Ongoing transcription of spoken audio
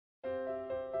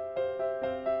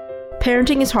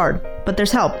Parenting is hard, but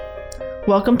there's help.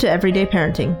 Welcome to Everyday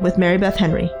Parenting with Mary Beth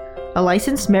Henry, a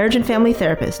licensed marriage and family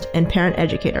therapist and parent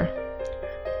educator.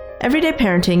 Everyday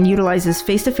Parenting utilizes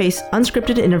face-to-face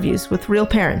unscripted interviews with real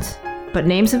parents, but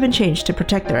names have been changed to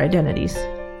protect their identities.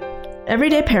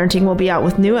 Everyday Parenting will be out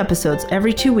with new episodes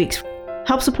every 2 weeks.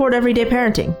 Help support Everyday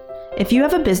Parenting. If you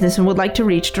have a business and would like to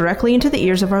reach directly into the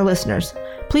ears of our listeners,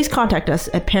 please contact us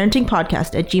at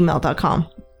parentingpodcast@gmail.com.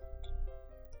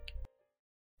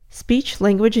 Speech,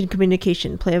 language, and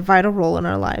communication play a vital role in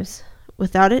our lives.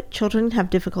 Without it, children have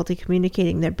difficulty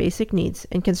communicating their basic needs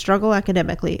and can struggle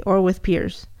academically or with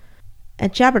peers.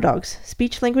 At Jabberdogs,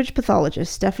 speech-language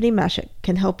pathologist Stephanie Mashik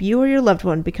can help you or your loved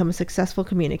one become a successful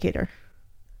communicator.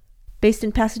 Based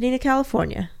in Pasadena,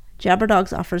 California,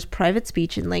 Jabberdogs offers private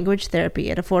speech and language therapy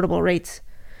at affordable rates.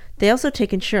 They also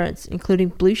take insurance, including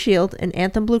Blue Shield and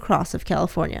Anthem Blue Cross of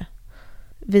California.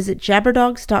 Visit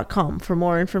jabberdogs.com for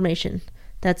more information.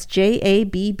 That's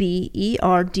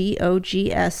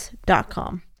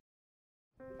JABBERDOGS.com.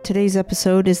 Today's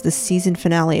episode is the season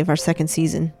finale of our second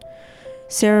season.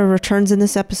 Sarah returns in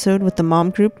this episode with the mom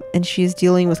group, and she is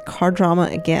dealing with car drama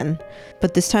again.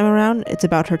 But this time around, it's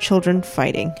about her children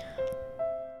fighting.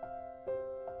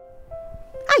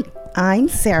 Hi, I'm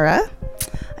Sarah.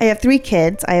 I have 3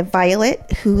 kids. I have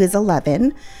Violet, who is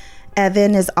 11.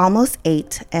 Evan is almost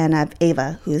 8, and I have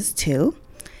Ava, who is 2.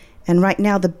 And right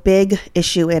now, the big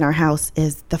issue in our house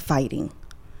is the fighting.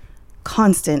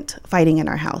 Constant fighting in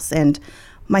our house. And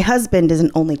my husband is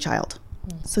an only child.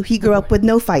 So he grew up with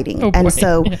no fighting. And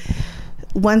so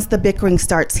once the bickering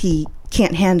starts, he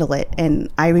can't handle it. And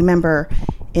I remember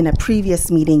in a previous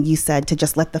meeting, you said to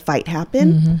just let the fight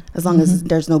happen, as long as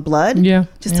there's no blood,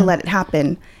 to let it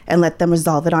happen and let them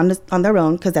resolve it on their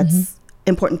own, because that's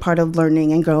important part of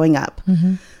learning and growing up.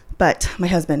 But my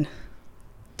husband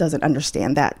doesn't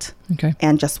understand that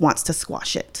and just wants to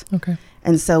squash it.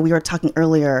 And so we were talking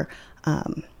earlier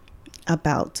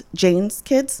about Jane's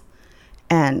kids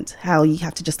and how you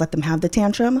have to just let them have the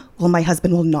tantrum. Well, my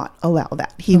husband will not allow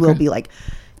that. He will be like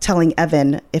telling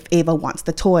Evan, if Ava wants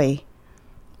the toy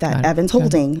that Evan's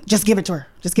holding, just give it to her.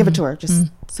 Just give it to her, just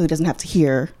so he doesn't have to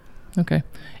hear.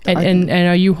 And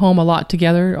are you home a lot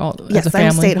together as a family?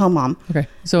 I'm a stay-at-home mom.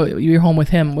 So you're home with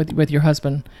him, with your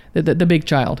husband, the big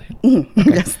child.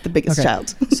 Yes, the biggest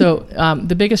child. So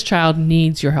the biggest child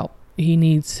needs your help. He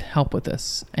needs help with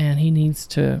this, and he needs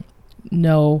to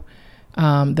know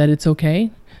that it's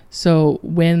okay. So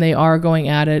when they are going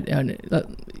at it, and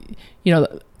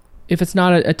if it's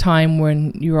not a time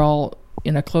when you're all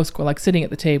in a close, like sitting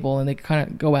at the table and they kind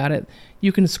of go at it,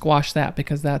 you can squash that,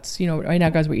 because that's, right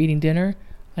now, guys, we're eating dinner.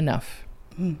 Enough.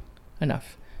 I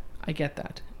get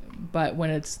that. But when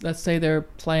it's, let's say they're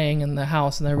playing in the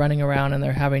house and they're running around and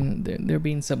they're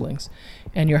being siblings,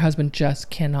 and your husband just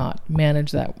cannot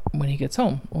manage that when he gets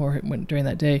home or during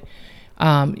that day,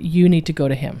 you need to go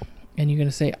to him and you're going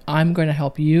to say, I'm going to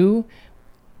help you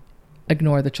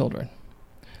ignore the children.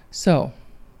 So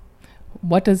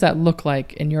what does that look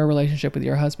like in your relationship with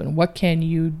your husband? What can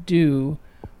you do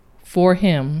for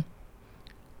him?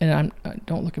 And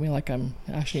don't look at me like I'm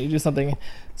asking you to do something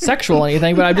sexual or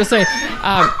anything, but I'm just saying,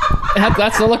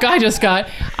 that's the look I just got.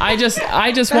 I just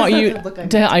want you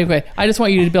to, I just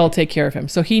want you to be able to take care of him.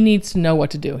 So he needs to know what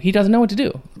to do. He doesn't know what to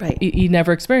do. Right. He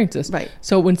never experienced this. Right.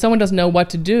 So when someone doesn't know what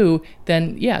to do,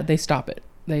 then they stop it.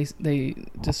 They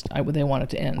want it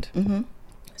to end.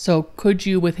 So could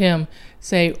you with him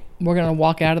say, we're going to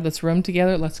walk out of this room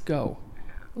together. Let's go.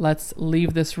 Let's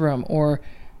leave this room. Or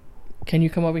can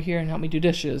you come over here and help me do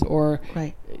dishes? Or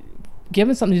give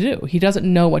him something to do. He doesn't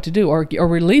know what to do. Or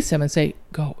release him and say,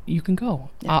 go. You can go.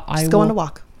 Yeah, just go on a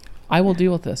walk. I will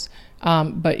deal with this.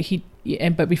 But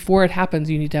before it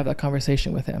happens, you need to have that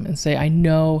conversation with him and say, I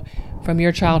know from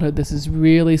your childhood, this is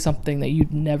really something that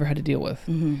you'd never had to deal with.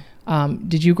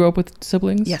 Did you grow up with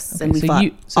siblings? Yes, okay, and we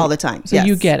fought all the time. So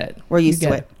you get it. We're used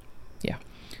to it. Yeah.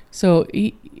 So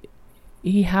he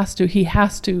has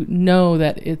to know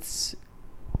that it's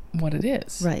what it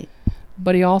is. Right.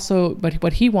 But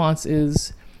what he wants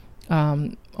is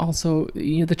also,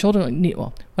 the children need,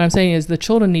 what I'm saying is the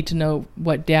children need to know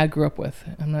what dad grew up with.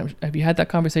 Have you had that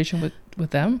conversation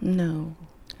with them? No.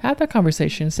 Have that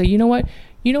conversation. Say, you know what?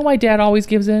 You know why dad always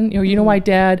gives in? You know why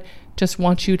dad just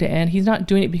wants you to end? He's not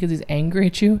doing it because he's angry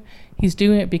at you. He's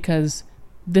doing it because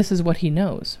this is what he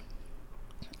knows.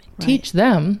 Right. Teach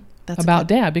them about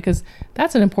dad, because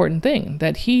that's an important thing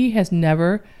that he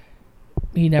never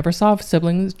saw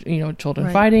siblings,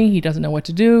 children fighting. He doesn't know what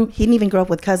to do. He didn't even grow up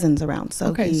with cousins around.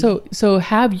 So so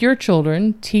have your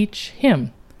children teach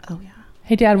him. Oh yeah.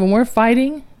 Hey dad, when we're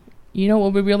fighting, what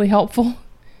would be really helpful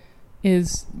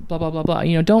is blah, blah, blah, blah.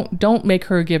 You know, don't make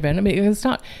her give in. I mean, it's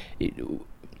not,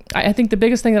 I think the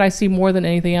biggest thing that I see more than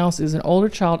anything else is an older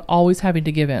child always having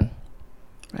to give in.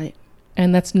 Right.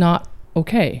 And that's not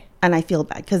okay. And I feel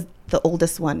bad because the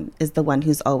oldest one is the one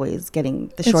who's always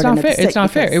getting the short It's end not of the fair. stick. It's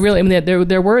not fair. It really, I mean,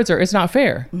 their words are, it's not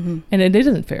fair. Mm-hmm. And it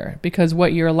isn't fair because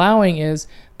what you're allowing is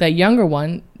that younger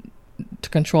one to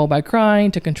control by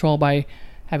crying, to control by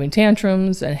having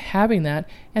tantrums and having that.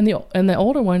 And the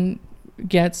older one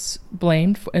gets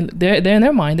blamed for, and they're in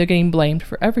their mind, they're getting blamed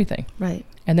for everything. Right.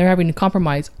 And they're having to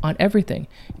compromise on everything.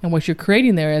 And what you're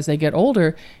creating there as they get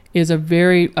older is a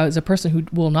person who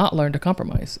will not learn to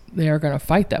compromise. They are going to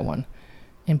fight that one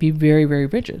and be very, very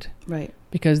rigid. Right.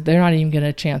 Because they're not even getting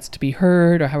a chance to be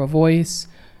heard or have a voice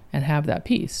and have that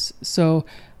peace. So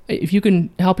if you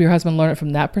can help your husband learn it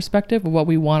from that perspective of what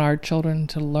we want our children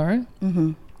to learn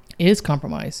Mm-hmm. is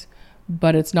compromise,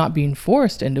 but it's not being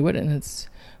forced into it.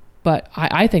 But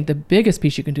I think the biggest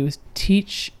piece you can do is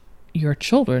teach your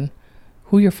children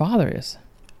who your father is.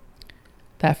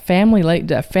 That family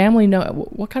know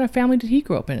what kind of family did he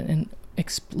grow up in, and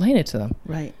explain it to them.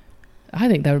 Right. I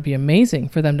think that would be amazing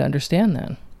for them to understand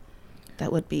that.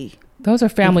 That would be. Those are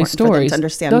family important for them stories. to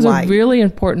understand Those why. are really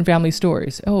important family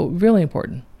stories. Oh, really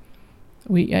important.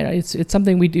 It's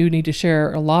something we do need to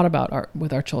share a lot about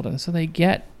with our children, so they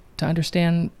get to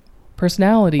understand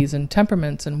personalities and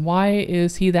temperaments and why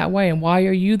is he that way and why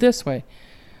are you this way?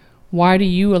 Why do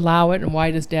you allow it and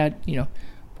why does dad?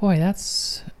 Boy,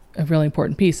 that's a really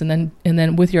important piece. And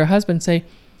then with your husband, say,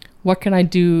 what can I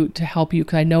do to help you?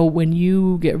 Because I know when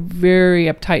you get very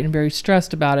uptight and very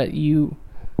stressed about it, you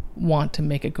want to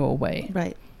make it go away.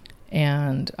 Right.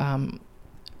 And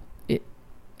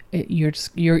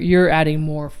you're adding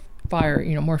more fire,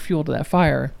 more fuel to that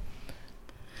fire.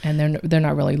 And they're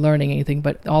not really learning anything,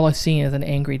 but all I've seen is an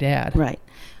angry dad. Right.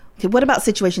 Okay. What about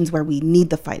situations where we need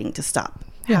the fighting to stop?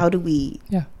 Yeah. How do we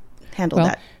handle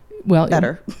that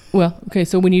better? Okay.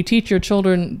 So when you teach your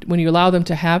children, when you allow them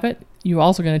to have it, you're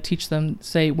also going to teach them,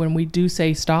 say, when we do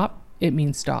say stop, it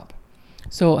means stop.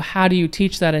 So how do you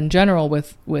teach that in general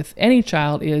with any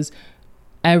child is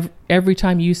every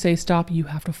time you say stop, you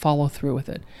have to follow through with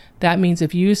it. That means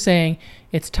if you're saying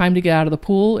it's time to get out of the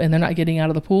pool and they're not getting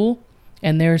out of the pool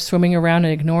and they're swimming around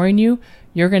and ignoring you,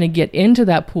 you're going to get into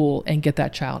that pool and get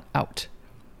that child out.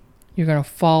 You're going to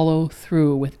follow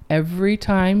through with every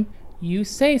time you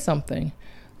say something.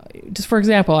 Just for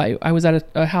example, I was at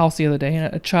a house the other day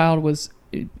and a child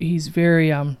he's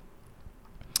very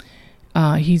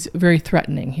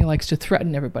threatening. He likes to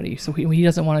threaten everybody. So when he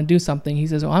doesn't want to do something, he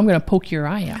says, "Oh, I'm going to poke your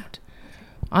eye out.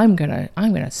 I'm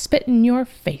gonna spit in your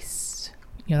face."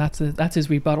 That's his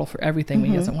rebuttal for everything when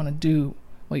he doesn't want to do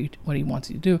what he wants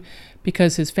you to do,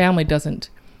 because his family doesn't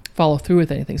follow through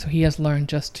with anything. So he has learned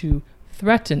just to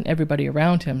threaten everybody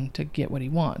around him to get what he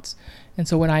wants. And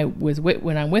so when I'm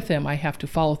with him, I have to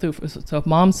follow through. So if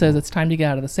mom says it's time to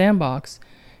get out of the sandbox,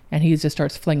 and he just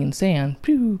starts flinging sand,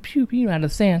 pew pew pew, out of the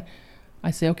sand,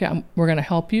 I say, okay, we're going to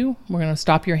help you. We're going to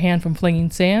stop your hand from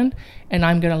flinging sand, and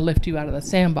I'm going to lift you out of the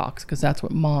sandbox because that's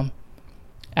what mom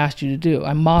asked you to do.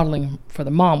 I'm modeling for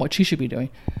the mom what she should be doing,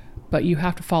 but you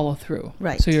have to follow through.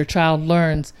 Right. So your child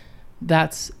learns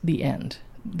that's the end.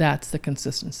 That's the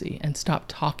consistency, and stop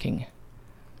talking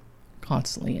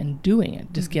constantly and doing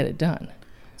it. Just get it done.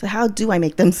 So how do I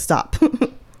make them stop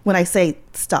when I say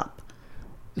stop?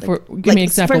 Give me an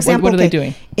example. For example, what are they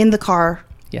doing? In the car.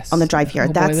 Yes. On the drive here.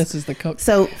 Oh, boy, this is the coke.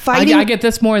 So fighting. I get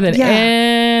this more than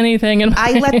anything.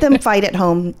 I let them fight at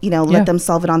home, let them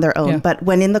solve it on their own. Yeah. But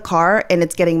when in the car and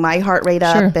it's getting my heart rate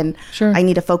up and I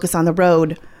need to focus on the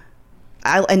road,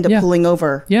 I'll end up pulling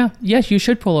over. Yeah. Yes, you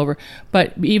should pull over.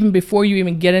 But even before you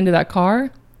even get into that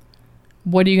car,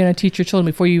 what are you going to teach your children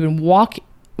before you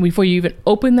even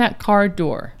open that car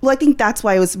door? Well, I think that's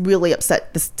why I was really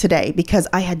upset today, because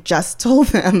I had just told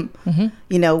them,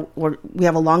 we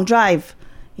have a long drive.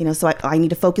 So I need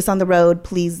to focus on the road.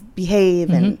 Please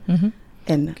behave. And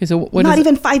Okay, so not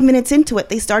even 5 minutes into it,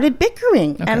 they started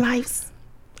bickering. Okay. And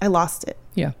I lost it.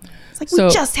 Yeah. It's like,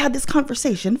 we just had this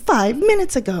conversation 5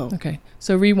 minutes ago. Okay.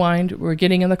 So rewind. We're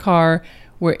getting in the car.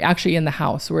 We're actually in the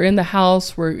house. We're in the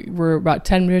house. We're about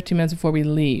 10, 15 minutes before we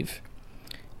leave.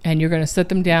 And you're going to sit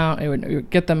them down and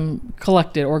get them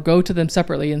collected, or go to them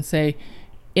separately and say,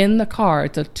 in the car,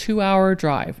 it's a 2-hour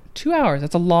drive. 2 hours.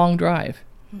 That's a long drive.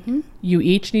 Mm-hmm. You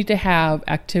each need to have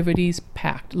activities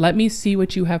packed. Let me see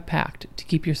what you have packed to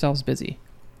keep yourselves busy.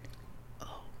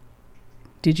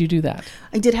 Did you do that?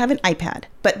 I did have an iPad,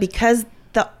 but because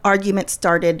the argument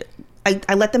started,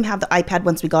 I let them have the iPad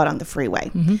once we got on the freeway.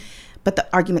 Mm-hmm. but the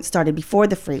argument started before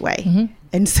the freeway.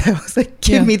 And so I was like,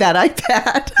 give me that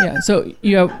iPad. Yeah. So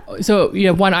you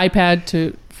have one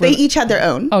iPad They each had their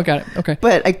own. Oh, got it. Okay.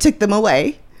 But I took them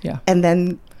away. Yeah. And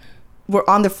then we're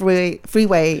on the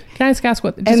freeway. Can I just ask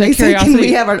what? Just and they said, curiosity, can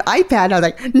we have an iPad? I was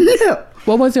like, no.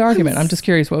 What was the argument? I'm just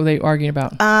curious. What were they arguing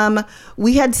about?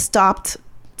 We had stopped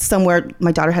somewhere.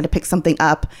 My daughter had to pick something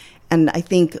up. And I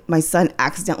think my son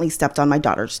accidentally stepped on my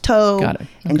daughter's toe. Got it. Okay.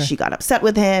 And she got upset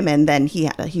with him. And then he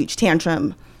had a huge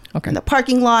tantrum in the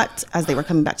parking lot as they were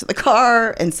coming back to the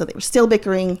car. And so they were still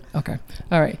bickering. Okay.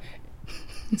 All right.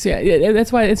 So yeah,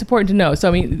 that's why it's important to know. So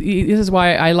I mean, this is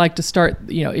why I like to start,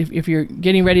 if you're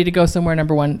getting ready to go somewhere,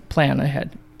 number one, plan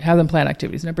ahead. Have them plan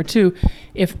activities. Number two,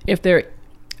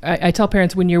 I tell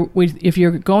parents if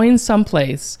you're going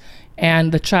someplace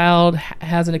and the child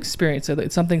has an experience, so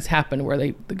that something's happened where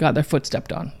they got their foot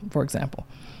stepped on, for example,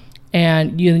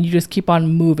 and you just keep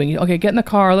on moving. Okay, get in the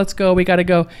car, let's go, we got to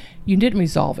go. You didn't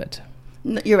resolve it.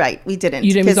 No, you're right, we didn't.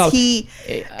 You didn't resolve it. Because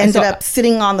he ended up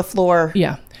sitting on the floor.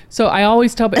 Yeah. So I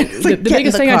always tell, the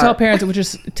biggest thing I tell parents, which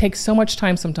is it takes so much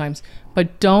time sometimes,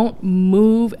 but don't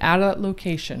move out of that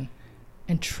location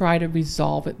and try to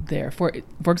resolve it there. For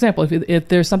example, if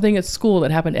there's something at school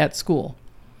that happened at school,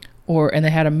 and they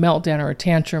had a meltdown or a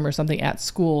tantrum or something at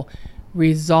school,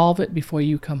 resolve it before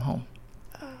you come home.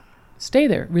 Stay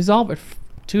there, resolve it,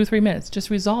 2 or 3 minutes, just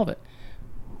resolve it.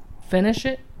 Finish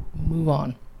it, move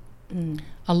on.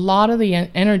 A lot of the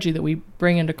energy that we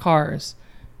bring into cars,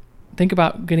 think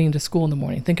about getting to school in the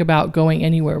morning, think about going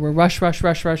anywhere, we're rush.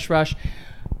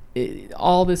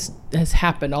 All this has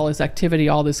happened, all this activity,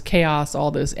 all this chaos,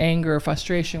 all this anger,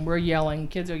 frustration, we're yelling,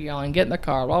 kids are yelling, get in the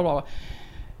car, blah, blah, blah.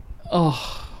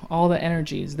 Oh, all the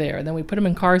energy is there. And then we put them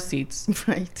in car seats,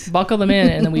 buckle them in,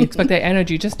 and then we expect that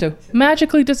energy just to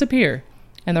magically disappear.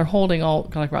 And they're holding all,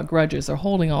 kind of like about grudges, they're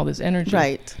holding all this energy.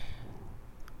 Right.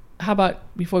 How about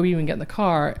before we even get in the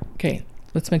car, okay,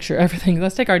 let's make sure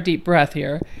let's take our deep breath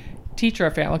here. Teach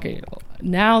our family, okay,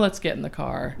 now let's get in the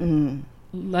car.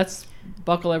 Let's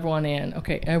buckle everyone in.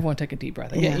 Okay, everyone take a deep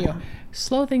breath. Again,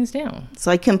 slow things down.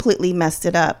 So I completely messed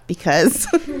it up because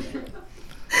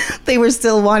they were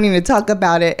still wanting to talk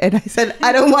about it. And I said,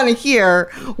 I don't want to hear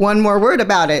one more word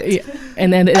about it. Yeah.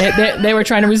 And then they were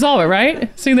trying to resolve it, right?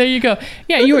 So there you go.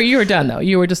 Yeah, you were done though.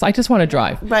 You were just, I just want to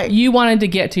drive. Right. You wanted to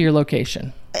get to your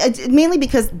location. Mainly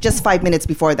because just 5 minutes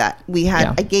before that,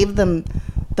 I gave them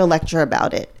the lecture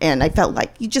about it, and I felt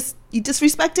like you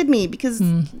disrespected me because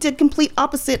you did complete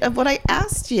opposite of what I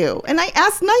asked you, and I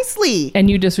asked nicely. And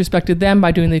you disrespected them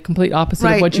by doing the complete opposite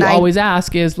of what you always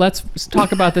ask is, let's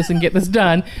talk about this and get this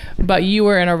done. But you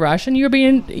were in a rush, and you were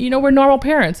being, we're normal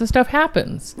parents. This stuff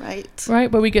happens. Right.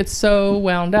 But we get so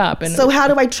wound up. And so how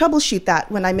do I troubleshoot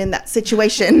that when I'm in that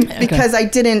situation? Because I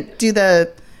didn't do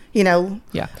the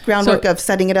groundwork of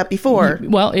setting it up before.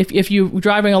 Well, if you're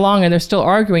driving along and they're still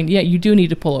arguing, you do need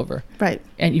to pull over. Right.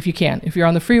 And if you're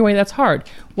on the freeway, that's hard.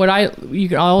 You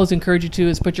can always encourage you to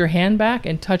is put your hand back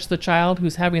and touch the child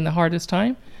who's having the hardest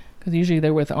time, because usually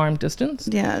they're with arm distance.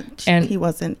 Yeah, and he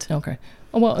wasn't. Okay.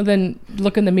 Well, then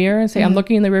look in the mirror and say, I'm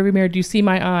looking in the rearview mirror. Do you see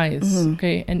my eyes?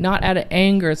 Okay. And not out of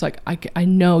anger. It's like, I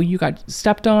know you got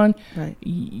stepped on. Right.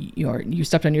 You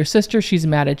stepped on your sister. She's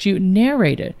mad at you.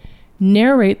 Narrate it.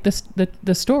 Narrate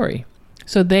the story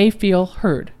so they feel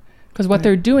heard, because what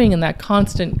they're doing in that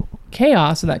constant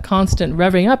chaos and that constant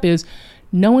revving up is,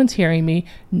 no one's hearing me,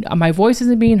 my voice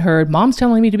isn't being heard, mom's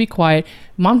telling me to be quiet,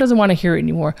 mom doesn't want to hear it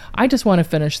anymore, I just want to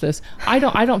finish this, I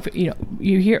don't you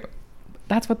hear,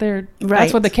 that's what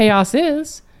that's what the chaos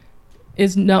is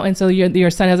no. And so your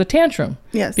son has a tantrum,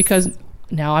 because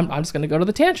now I'm just going to go to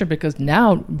the tantrum, because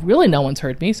now really no one's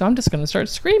heard me, so I'm just going to start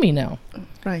screaming now.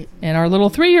 Right. And our little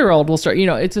 3-year-old will start,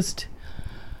 it's just,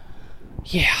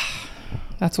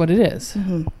 that's what it is.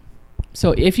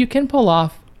 So if you can pull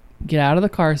off, get out of the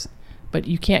car, but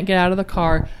you can't get out of the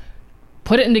car,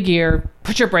 put it into gear,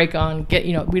 put your brake on,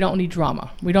 we don't need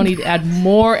drama. We don't need to add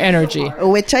more energy.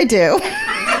 Which I do.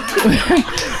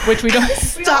 Which we don't.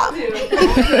 Stop.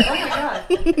 Oh my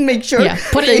God. Make sure. Yeah,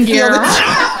 put it in gear.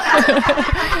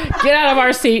 Get out of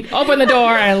our seat, open the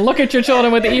door, and look at your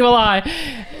children with the evil eye.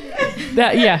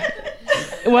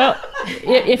 Well,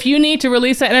 if you need to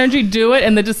release that energy, do it,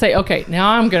 and then just say, okay,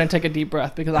 now I'm going to take a deep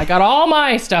breath because I got all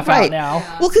my stuff out now.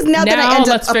 Well, because now that I end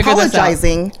up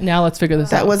apologizing. Now let's figure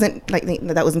this out. That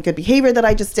wasn't good behavior that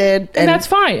I just did. And that's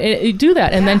fine. Do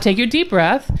that, and then take your deep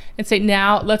breath and say,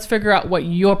 now let's figure out what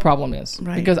your problem is.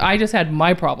 Right. Because I just had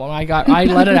my problem. I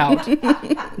let it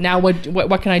out. Now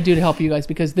what can I do to help you guys?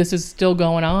 Because this is still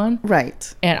going on.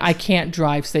 Right. And I can't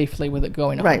drive safely with it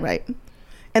going on. Right.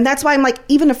 And that's why I'm like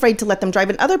even afraid to let them drive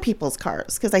in other people's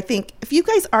cars, because I think if you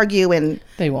guys argue in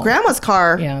They won't. grandma's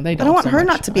car, Yeah, they I don't don't want so her much.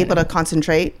 not to be I able know. to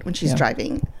concentrate when she's Yeah.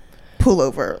 driving. Pull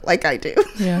over like I do.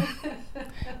 Yeah.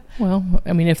 Well,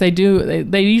 I mean, if they do,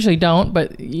 they usually don't,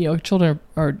 but children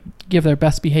are give their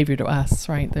best behavior to us,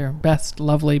 right? Their best,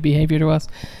 lovely behavior to us.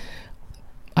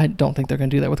 I don't think they're going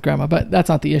to do that with grandma, but that's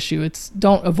not the issue. It's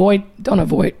don't avoid.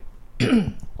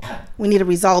 We need to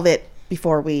resolve it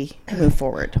before we move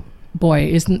forward.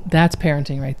 Boy, that's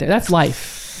parenting right there. That's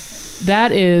life.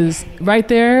 That is right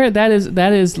there. That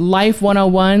is life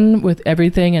 101 with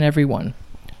everything and everyone.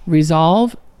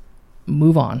 Resolve,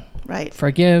 move on. Right.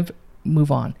 Forgive,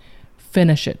 move on.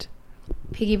 Finish it.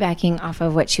 Piggybacking off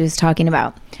of what she was talking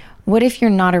about, what if you're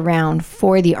not around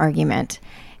for the argument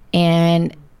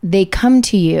and they come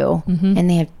to you and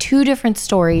they have two different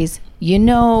stories? You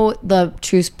know the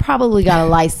truth's probably got to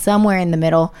lie somewhere in the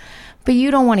middle, but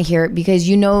you don't want to hear it because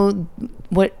you know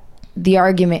what the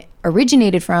argument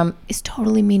originated from is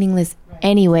totally meaningless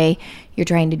anyway. You're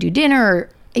trying to do dinner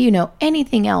or,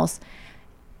 anything else.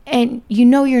 And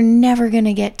you're never going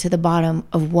to get to the bottom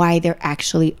of why they're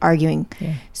actually arguing.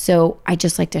 Yeah. So I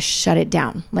just like to shut it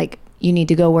down. Like, you need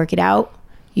to go work it out.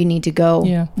 You need to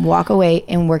go walk away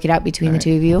and work it out between the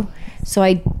two of you. So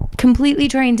I completely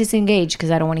try and disengage because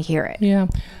I don't want to hear it. Yeah.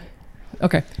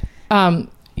 Okay.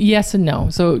 Yes and no.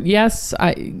 So yes,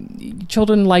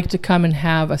 children like to come and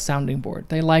have a sounding board.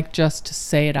 They like just to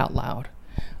say it out loud.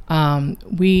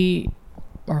 We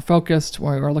are focused.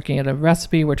 We're looking at a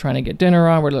recipe. We're trying to get dinner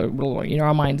on. We're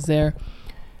our mind's there.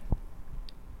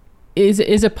 Is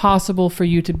it possible for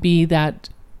you to be that?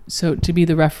 So to be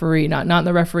the referee, not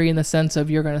the referee in the sense of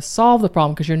you're going to solve the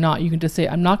problem, because you're not. You can just say,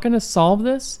 I'm not going to solve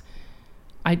this.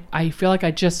 I feel like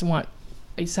I just want.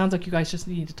 It sounds like you guys just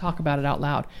need to talk about it out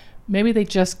loud. Maybe they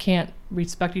just can't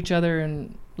respect each other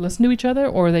and listen to each other,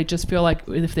 or they just feel like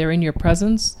if they're in your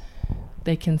presence,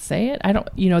 they can say it. I don't.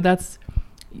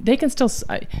 They can still.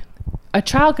 A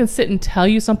child can sit and tell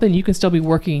you something. You can still be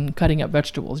working, cutting up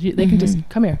vegetables. They can just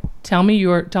come here. Tell me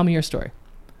your story.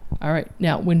 All right.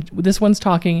 Now, when this one's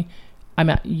talking,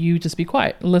 you just be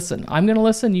quiet. Listen. I'm going to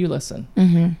listen. You listen.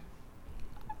 Mm-hmm.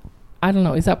 I don't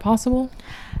know. Is that possible?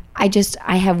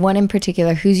 I have one in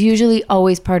particular who's usually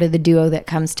always part of the duo that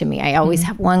comes to me. I always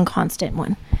have one constant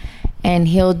one. And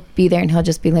he'll be there and he'll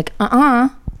just be like,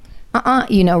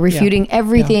 refuting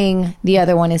everything the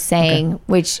other one is saying,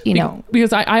 which,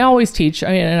 Because I always teach,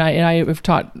 and I have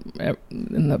taught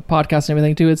in the podcast and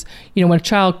everything too, it's, when a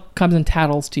child comes and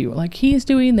tattles to you, like he's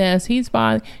doing this, he's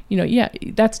buying,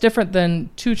 that's different than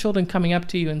two children coming up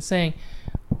to you and saying,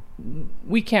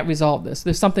 we can't resolve this.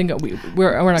 There's something that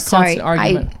we're in a constant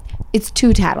argument. It's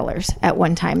two tattlers at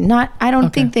one time. I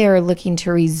don't think they're looking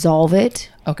to resolve it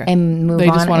and move on. They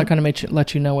just want to kind of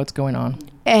let you know what's going on.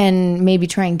 And maybe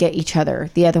try and get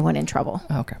the other one in trouble.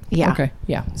 Okay. Yeah. Okay.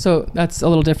 Yeah. So that's a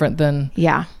little different than.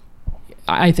 Yeah.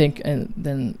 I think, and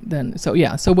then so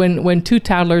yeah. So when two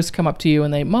tattlers come up to you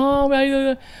and they, Mom,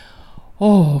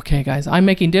 okay, guys, I'm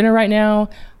making dinner right now.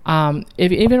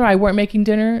 If even if I weren't making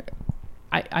dinner,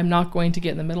 I'm not going to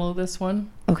get in the middle of this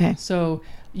one. Okay. So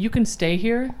you can stay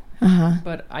here,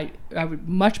 but I would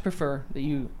much prefer that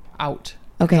you out.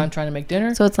 Okay. I'm trying to make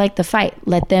dinner. So it's like the fight.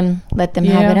 Let them have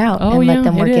it out and let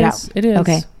them work it out. It is.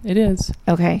 Okay. It is.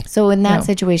 Okay. So in that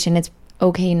situation, it's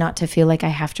okay not to feel like I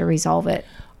have to resolve it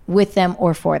with them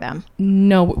or for them.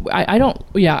 No, I don't.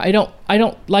 Yeah, I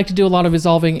don't like to do a lot of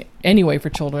resolving anyway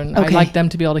for children. Okay. I like them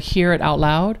to be able to hear it out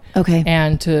loud. Okay.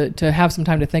 And to have some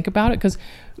time to think about it, because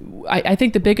I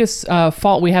think the biggest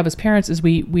fault we have as parents is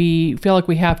we feel like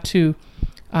we have to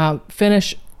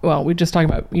finish. Well, we're just talking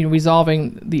about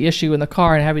resolving the issue in the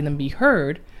car and having them be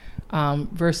heard,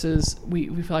 versus we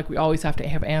feel like we always have to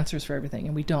have answers for everything,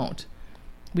 and we don't.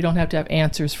 We don't have to have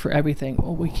answers for everything.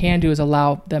 What we can do is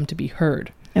allow them to be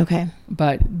heard. Okay.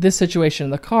 But this situation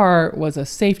in the car was a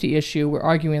safety issue. We're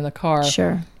arguing in the car.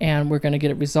 Sure. And we're going to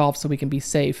get it resolved so we can be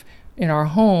safe. In our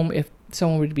home, if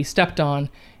someone were to be stepped on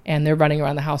and they're running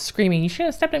around the house screaming, you shouldn't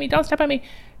have stepped on me, don't step on me.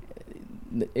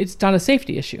 It's not a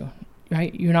safety issue,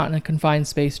 right? You're not in a confined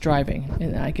space driving.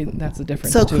 And that's the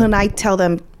difference. So too. can I tell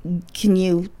them, can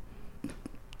you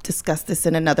discuss this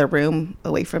in another room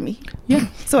away from me? Yeah.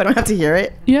 So I don't have to hear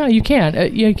it? Yeah, you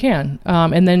can. You can.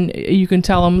 And then you can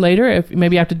tell them later, if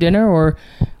maybe after dinner or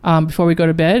before we go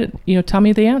to bed, tell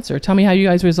me the answer. Tell me how you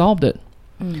guys resolved it.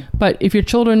 But if your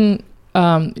children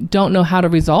don't know how to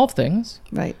resolve things,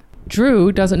 right?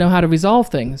 Drew doesn't know how to resolve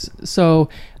things. So,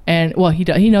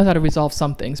 he knows how to resolve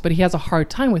some things, but he has a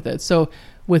hard time with it. So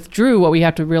with Drew, what we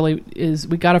have to really is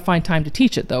we got to find time to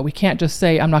teach it, though. We can't just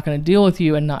say, I'm not going to deal with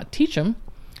you and not teach him.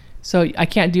 So I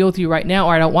can't deal with you right now,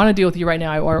 or I don't want to deal with you right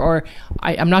now, or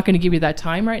I'm not going to give you that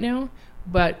time right now,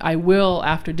 but I will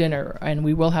after dinner, and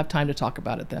we will have time to talk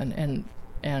about it then.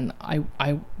 And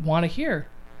I want to hear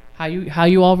how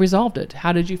you all resolved it.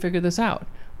 How did you figure this out?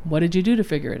 What did you do to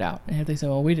figure it out? And if they say,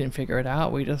 well, we didn't figure it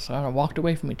out, we just walked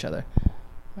away from each other.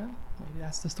 Well, maybe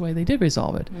that's just the way they did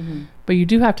resolve it. Mm-hmm. But you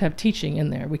do have to have teaching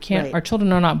in there. We can't. Right. Our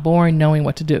children are not born knowing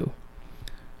what to do.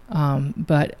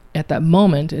 But at that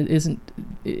moment, it isn't.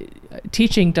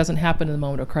 Teaching doesn't happen in the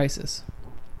moment of crisis.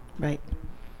 Right.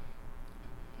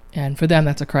 And for them,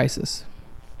 that's a crisis.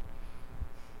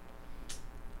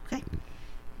 Okay.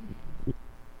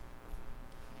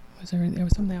 There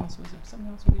was something else. Was there something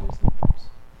else with yours?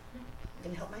 I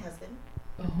can help my husband.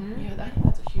 Oh, yeah,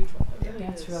 that's a huge one. Really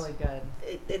that's really good.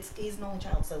 He's an only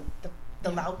child, so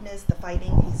the loudness, the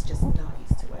fighting, he's just not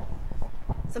used to it.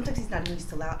 Sometimes he's not even used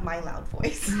to my loud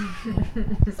voice.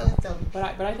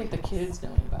 But I think the kids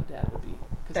knowing about Dad would be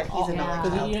that he's an only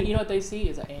child. You know what they see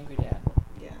is an angry dad.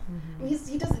 Yeah, I mean,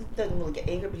 he doesn't really get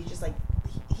angry, but he's just like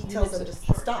he tells them just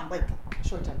stop, like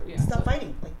short temper. Yeah, stop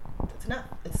fighting. Like it's enough.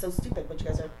 It's so stupid what you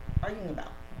guys are arguing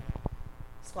about.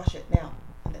 Squash it now.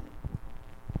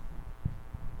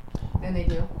 And they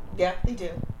do. Yeah, they do.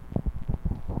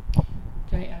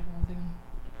 Can I add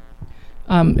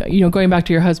one thing? Going back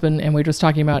to your husband, and we're just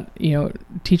talking about,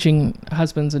 teaching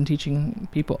husbands and teaching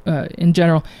people in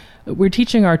general. We're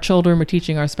teaching our children, we're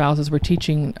teaching our spouses, we're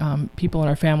teaching people in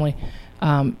our family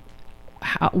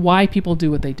why people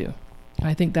do what they do. And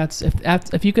I think that's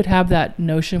if you could have that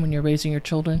notion when you're raising your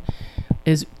children,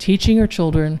 is teaching your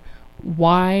children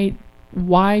why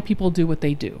people do what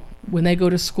they do. When they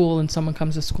go to school and someone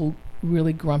comes to school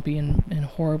really grumpy and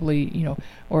horribly,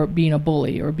 or being a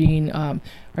bully, or being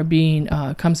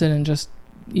comes in and just,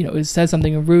 says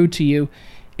something rude to you,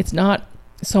 it's not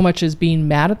so much as being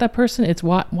mad at that person. It's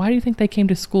why do you think they came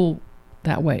to school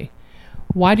that way?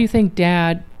 Why do you think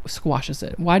Dad squashes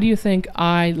it? Why do you think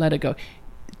I let it go?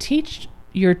 Teach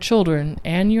your children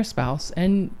and your spouse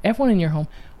and everyone in your home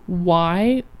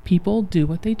why people do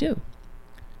what they do.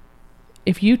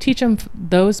 If you teach them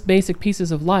those basic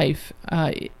pieces of life,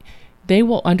 they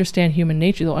will understand human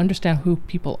nature. They'll understand who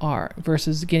people are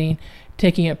versus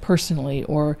taking it personally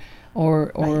or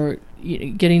right.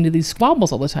 Getting to these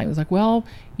squabbles all the time. It's like, well,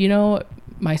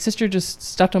 my sister just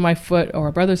stepped on my foot, or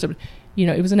a brother stepped.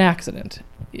 It was an accident.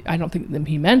 I don't think that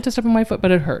he meant to step on my foot, but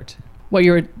it hurt. What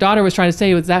your daughter was trying to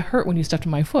say was, that hurt when you stepped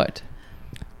on my foot.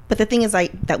 But the thing is,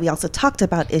 that we also talked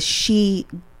about is she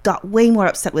got way more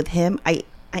upset with him.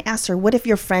 I asked her, what if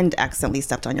your friend accidentally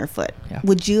stepped on your foot? Yeah.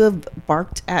 Would you have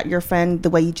barked at your friend the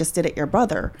way you just did at your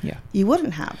brother? Yeah. You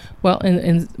wouldn't have. Well,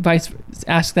 and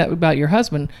ask that about your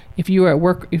husband. If you were at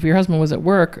work, if your husband was at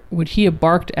work, would he have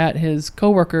barked at his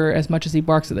coworker as much as he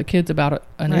barks at the kids about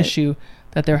an issue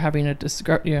that they're having a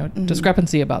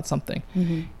discrepancy about something?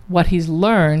 Mm-hmm. What he's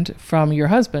learned from your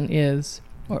husband is,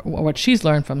 or what she's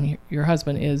learned from your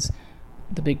husband is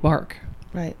the big bark.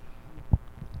 Right.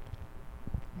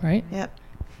 Right? Yep.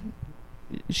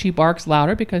 She barks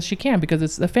louder because she can, because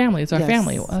it's the family. It's our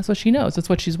family. Well, that's what she knows. That's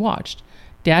what she's watched.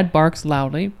 Dad barks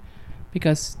loudly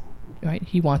because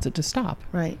he wants it to stop.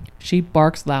 Right. She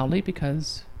barks loudly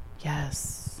because...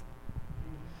 Yes.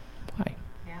 Why?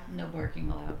 Yeah, no barking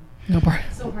allowed. No bark.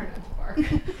 So hard not to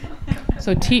bark.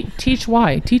 So teach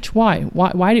why. Teach why.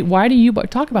 Why do you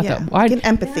talk about that? Why, get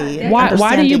empathy. Yeah.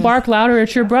 Why do you bark louder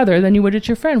at your brother than you would at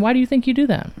your friend? Why do you think you do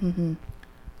that? Mm-hmm.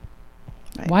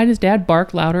 Right. Why does Dad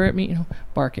bark louder at me?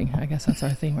 Barking. I guess that's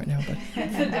our thing right now. But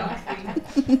It's a dog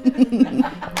thing.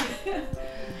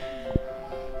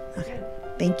 Okay.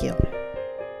 Thank you.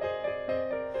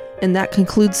 And that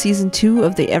concludes season 2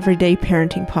 of the Everyday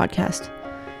Parenting Podcast.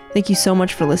 Thank you so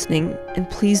much for listening, and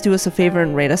please do us a favor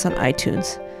and rate us on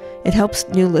iTunes. It helps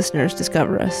new listeners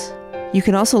discover us. You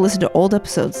can also listen to old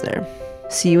episodes there.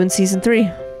 See you in season 3.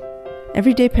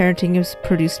 Everyday Parenting is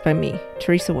produced by me,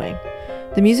 Teresa Wang.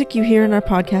 The music you hear in our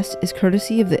podcast is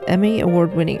courtesy of the Emmy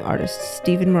Award-winning artist,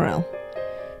 Stephen Morell.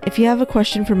 If you have a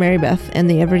question for Mary Beth and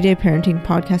the Everyday Parenting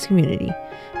Podcast community,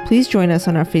 please join us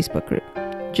on our Facebook group.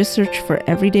 Just search for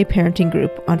Everyday Parenting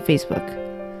Group on Facebook.